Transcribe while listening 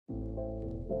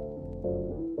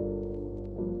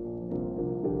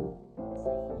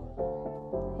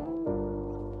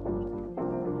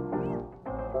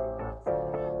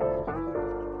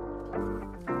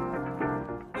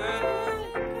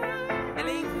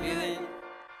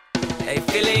Hey,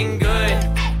 feeling good,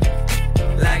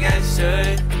 like I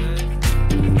should.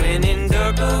 When in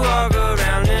dark, I walk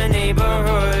around the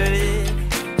neighborhood.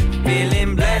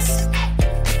 Feeling blessed,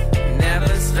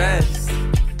 never stressed.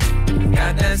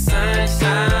 Got that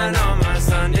sunshine on my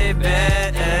Sunday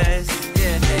best.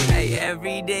 Yeah, hey,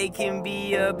 every day can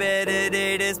be a better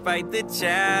day despite the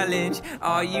challenge.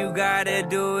 All you gotta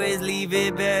do is leave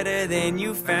it better than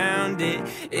you found it.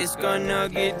 It's gonna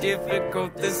get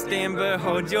difficult to stand, but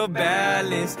hold your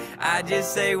balance. I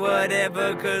just say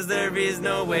whatever, cause there is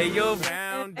no way you're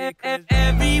around it.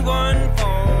 Everyone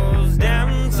falls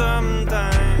down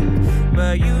sometimes,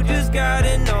 but you just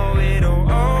gotta know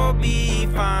it'll all be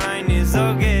fine. It's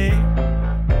okay.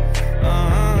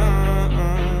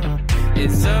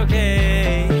 It's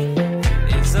okay.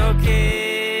 It's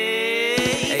okay.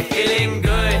 Hey, feeling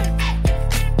good,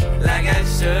 like I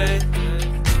should.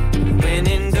 When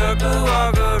in dark, I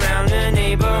walk around the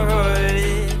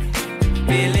neighborhood.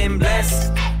 Feeling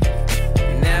blessed,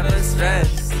 never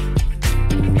stressed.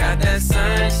 Got that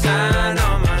sunshine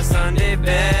on my Sunday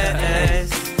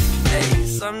best. Hey,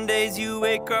 some days you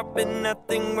wake up and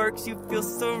nothing works, you feel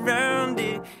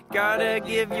surrounded. Gotta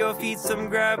give your feet some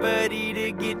gravity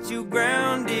to get you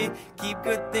grounded. Keep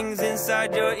good things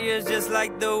inside your ears just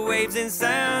like the waves and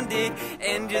sound it.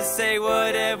 And just say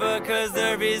whatever, cause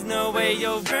there is no way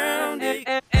you're grounded.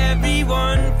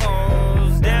 Everyone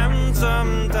falls down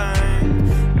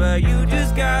sometimes, but you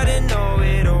just gotta know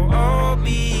it'll all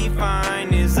be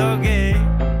fine. It's okay.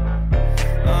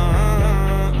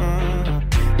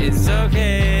 It's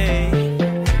okay.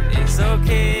 It's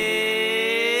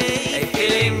okay. Hey,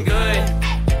 feeling good,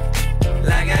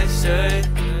 like I should.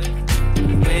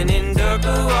 When in dark,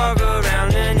 I walk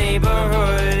around the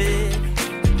neighborhood.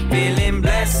 Feeling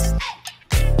blessed,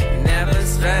 never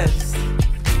stressed.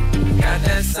 Got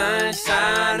that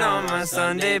sunshine on my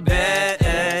Sunday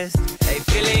best. Hey,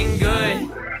 feeling good,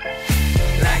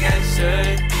 like I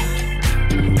should.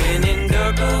 When in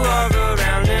dark, I walk